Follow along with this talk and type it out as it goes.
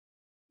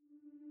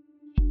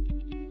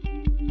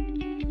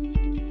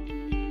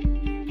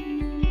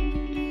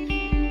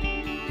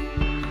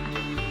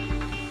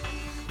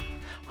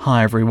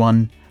Hi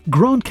everyone,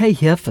 Grant K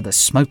here for the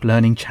Smoke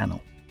Learning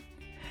channel.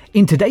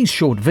 In today's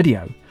short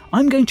video,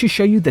 I'm going to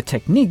show you the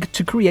technique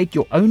to create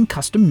your own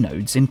custom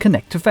nodes in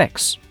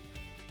ConnectFX.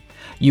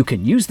 You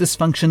can use this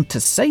function to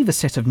save a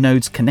set of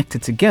nodes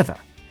connected together,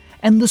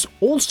 and this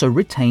also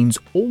retains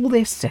all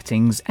their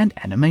settings and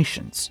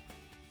animations.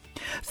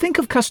 Think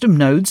of custom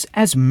nodes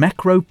as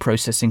macro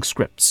processing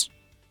scripts.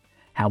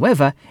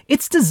 However,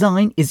 its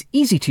design is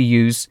easy to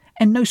use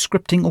and no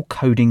scripting or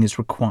coding is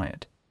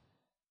required.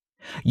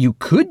 You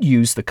could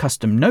use the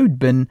custom node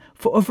bin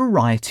for a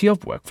variety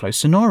of workflow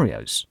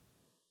scenarios.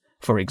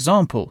 For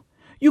example,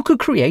 you could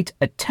create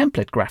a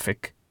template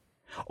graphic,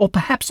 or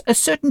perhaps a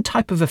certain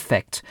type of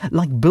effect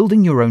like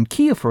building your own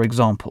Kia, for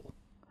example,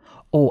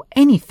 or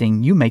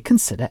anything you may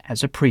consider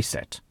as a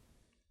preset.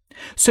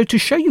 So to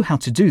show you how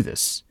to do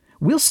this,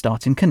 we'll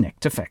start in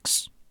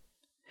ConnectFX.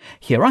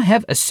 Here I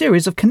have a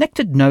series of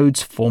connected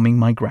nodes forming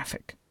my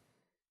graphic.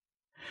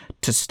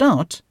 To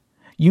start,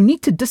 you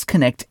need to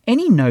disconnect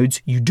any nodes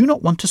you do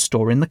not want to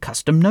store in the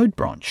custom node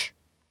branch.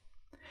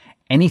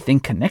 Anything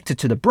connected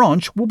to the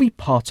branch will be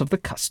part of the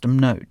custom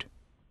node.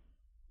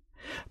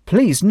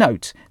 Please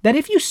note that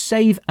if you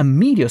save a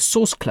media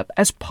source clip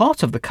as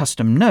part of the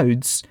custom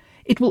nodes,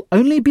 it will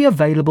only be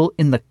available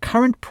in the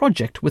current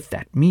project with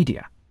that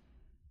media.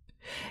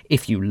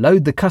 If you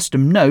load the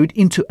custom node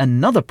into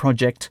another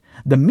project,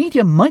 the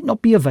media might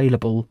not be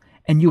available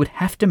and you would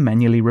have to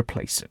manually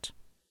replace it.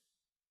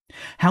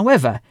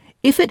 However,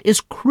 if it is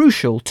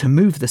crucial to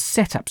move the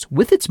setups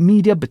with its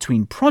media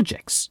between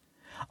projects,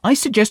 I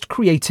suggest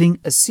creating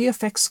a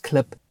CFX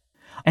clip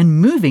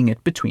and moving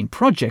it between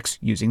projects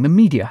using the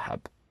Media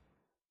Hub.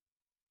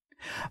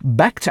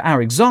 Back to our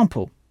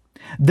example,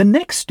 the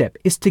next step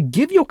is to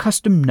give your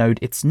custom node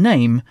its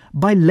name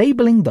by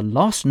labeling the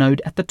last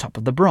node at the top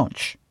of the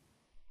branch.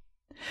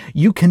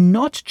 You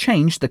cannot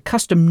change the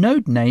custom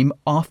node name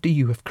after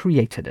you have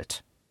created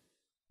it.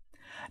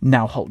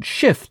 Now hold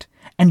Shift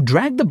and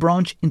drag the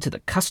branch into the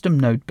custom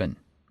node bin.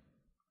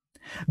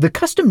 The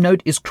custom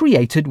node is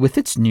created with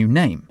its new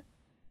name.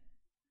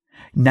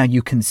 Now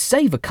you can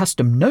save a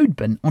custom node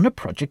bin on a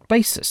project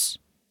basis.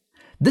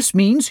 This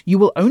means you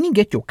will only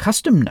get your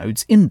custom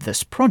nodes in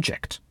this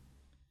project.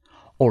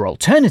 Or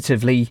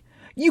alternatively,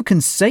 you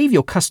can save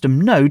your custom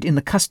node in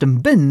the custom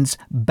bins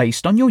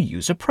based on your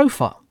user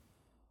profile.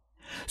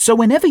 So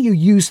whenever you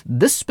use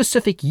this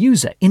specific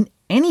user in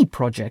any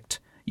project,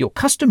 your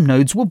custom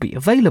nodes will be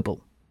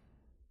available.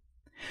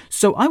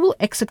 So I will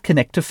exit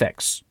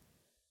ConnectFX.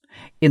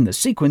 In the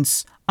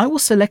sequence, I will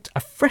select a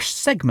fresh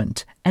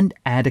segment and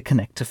add a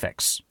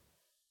ConnectFX.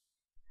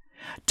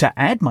 To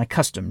add my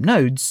custom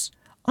nodes,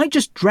 I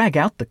just drag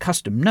out the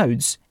custom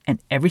nodes and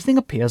everything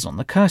appears on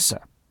the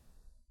cursor.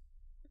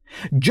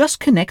 Just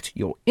connect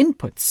your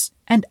inputs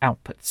and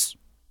outputs.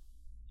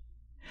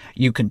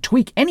 You can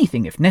tweak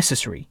anything if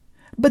necessary,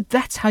 but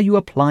that's how you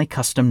apply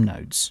custom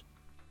nodes.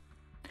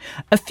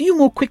 A few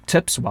more quick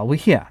tips while we're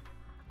here.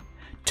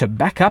 To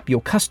back up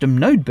your custom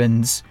node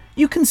bins,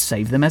 you can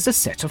save them as a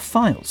set of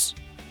files.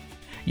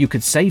 You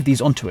could save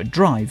these onto a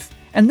drive,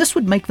 and this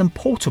would make them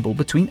portable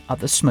between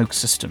other Smoke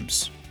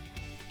systems.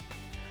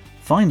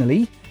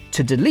 Finally,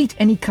 to delete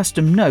any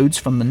custom nodes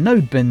from the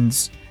node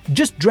bins,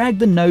 just drag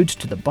the node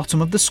to the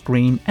bottom of the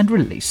screen and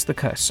release the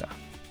cursor.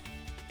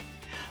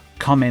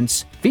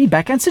 Comments,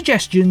 feedback and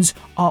suggestions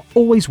are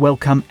always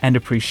welcome and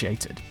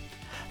appreciated.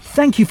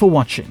 Thank you for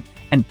watching,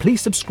 and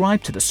please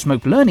subscribe to the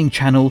Smoke Learning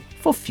channel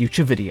for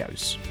future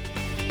videos.